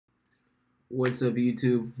What's up,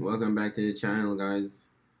 YouTube? Welcome back to the channel, guys.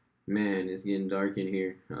 Man, it's getting dark in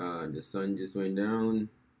here. The sun just went down.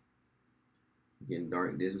 Getting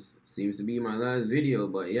dark. Seems to be my last video,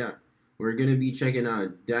 but yeah, we're gonna be checking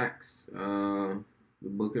out Dax, the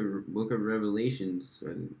Book of Revelations.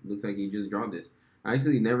 Looks like he just dropped this. I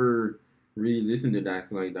actually never really listened to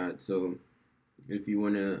Dax like that. So if you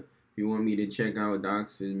want me to check out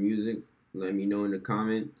Dax's music, let me know in the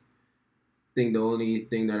comment. Think the only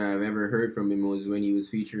thing that I've ever heard from him was when he was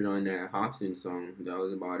featured on that Hobson song. That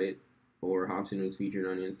was about it. Or Hobson was featured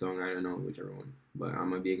on his song. I don't know whichever one. But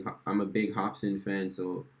I'm a big Hobson fan, so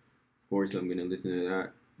of course I'm gonna listen to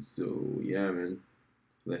that. So yeah, man,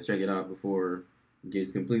 let's check it out before it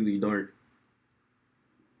gets completely dark.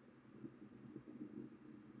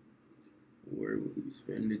 Where will you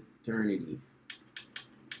spend eternity?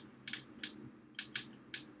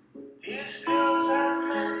 These feels are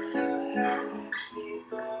meant to help you sleep,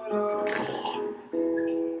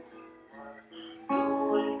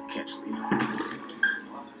 Can't sleep. I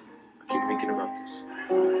keep thinking about this.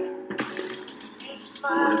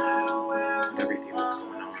 What if everything that's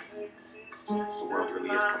going on, the world really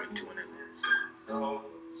is coming to an end?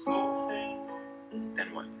 Then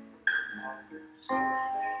what?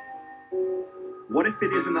 What if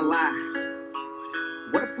it isn't a lie?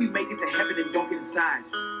 What if we make it to heaven and don't get inside?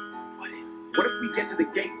 What if we get to the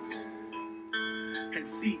gates and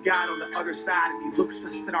see God on the other side and he looks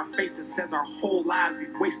us in our face and says our whole lives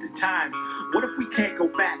we've wasted time? What if we can't go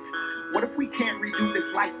back? What if we can't redo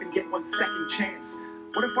this life and get one second chance?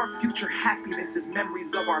 What if our future happiness is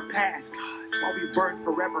memories of our past while we burn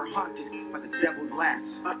forever haunted by the devil's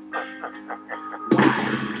last?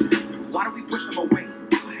 Why do we push them away?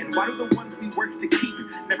 And why do the ones we work to keep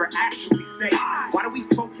never actually say? Why do we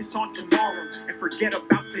focus on tomorrow and forget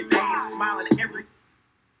about today and smile at every...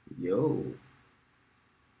 Yo.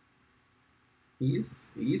 He's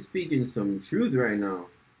speaking some truth right now.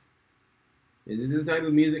 Is this the type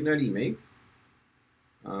of music that he makes?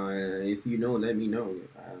 If you know, let me know.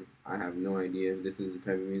 I have no idea if this is the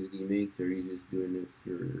type of music he makes or he's just doing this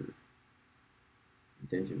for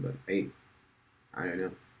attention. But hey, I don't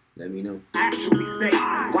know. Let me know. Actually say,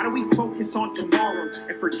 why do we focus on tomorrow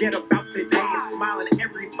and forget about today and smile in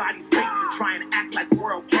everybody's face and try and act like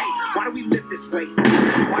we're okay? Why do we live this way?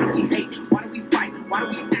 Why do we hate? Why do we fight? Why do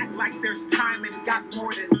we act like there's time and got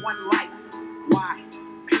more than one life? Why?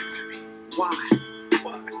 Answer me. Why?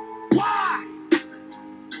 Why?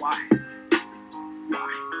 Why?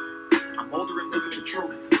 I'm older and looking for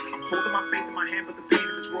truth. I'm holding my faith in my hand, but the pain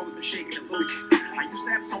in this world has been shaking and loose. I used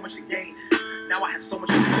to have so much to gain. Now I have so much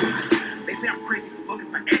to lose. They say I'm crazy for looking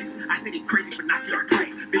for answers. I say they're crazy for not getting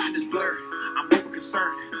proof. Vision is blurred. I'm over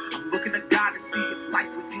concerned. I'm looking at God to see if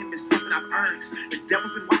life with him is something I've earned. The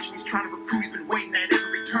devil's been watching. He's trying to recruit. He's been waiting at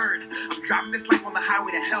every turn. I'm driving this life on the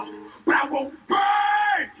highway to hell, but I won't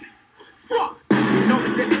burn. Fuck. We know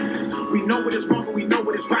the difference. We know what is wrong, but we know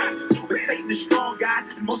what is right. But Satan is strong, God,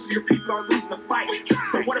 and most of your people are losing the fight.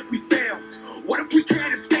 So what if we fail? What if we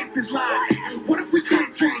can't escape his lies? What if we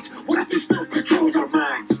can't change? What if he still controls our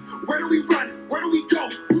minds? Where do we run? Where do we go?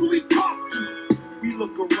 Who do we talk to? We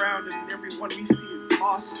look around and everyone we see is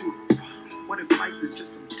lost too. What if life is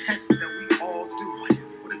just some test that we all do?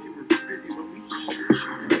 What if you were busy when we called you?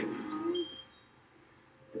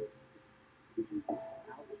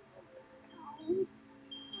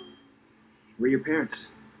 Where are your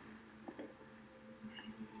parents?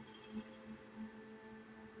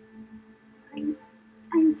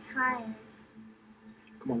 I'm tired.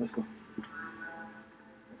 Come on, let's go.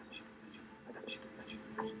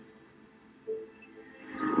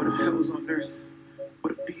 What if hell is on earth?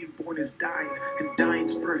 What if being born is dying and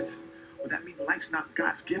dying's birth? Would that mean life's not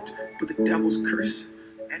God's gift, but the devil's curse?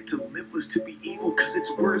 And to live was to be evil because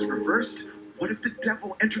its words reversed? What if the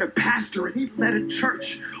devil entered a pastor and he led a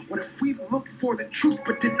church? What if we looked for the truth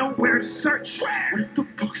but didn't know where to search? What if the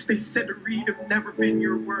books they said to read have never been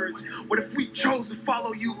your words? What if we chose to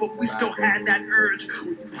follow you but we still had that urge? Will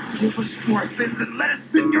you forgive us for our sins and let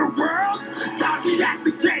us in your world? God, we at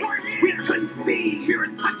the gates. We couldn't see, hear,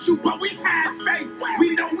 and touch you, but we had faith.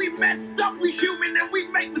 We know we messed up, we human and we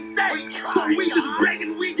make mistakes. So we just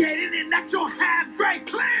begging we get in and that you'll have grace.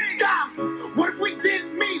 God, what if we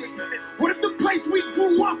didn't mean it? What if the place we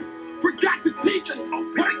grew up forgot to teach us?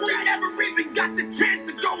 What if we never even got the chance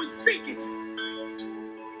to go and seek it?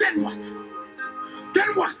 Then what?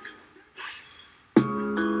 Then what?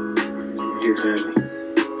 Dear family,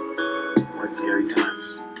 what scary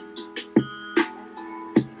times.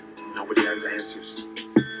 Nobody has answers.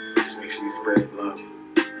 Just make sure you spread love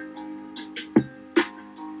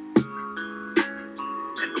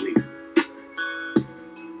and believe.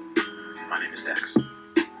 My name stacks.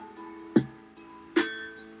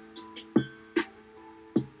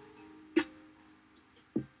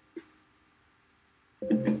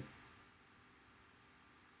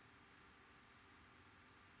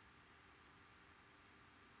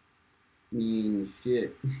 I mean,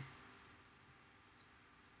 shit.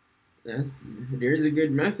 There's a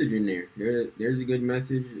good message in there. There's a good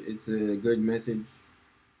message. It's a good message.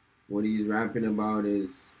 What he's rapping about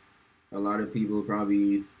is a lot of people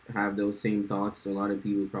probably have those same thoughts. A lot of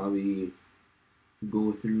people probably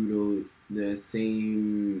go through the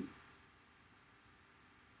same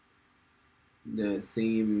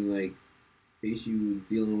like issue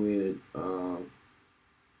dealing with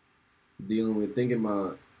thinking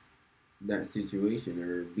about that situation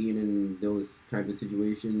or being in those type of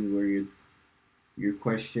situations where you're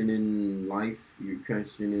questioning life, you're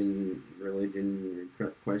questioning religion,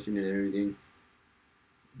 you're questioning everything.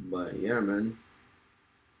 But yeah, man,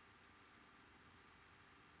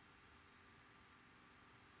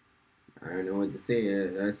 I don't know what to say.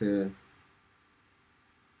 It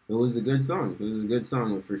was a good song. It was a good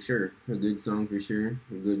song for sure. A good song for sure.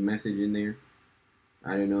 A good message in there.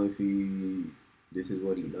 I don't know if this is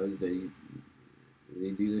what he does. They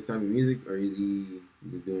do this type of music, or is he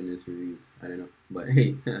just doing this for views? I don't know. But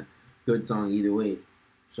hey, good song either way.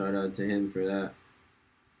 Shout out to him for that.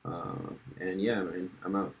 And yeah, man,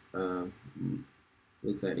 I'm out.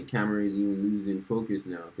 Looks like the camera is even losing focus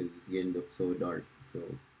now because it's getting so dark. So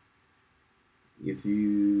if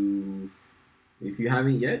you if you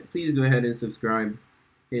haven't yet, please go ahead and subscribe.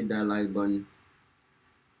 Hit that like button.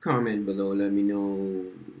 Comment below. Let me know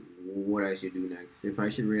what I should do next. If I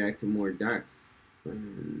should react to more Dax,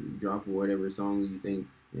 and drop whatever song you think.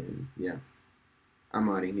 And yeah, I'm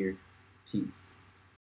out of here. Peace.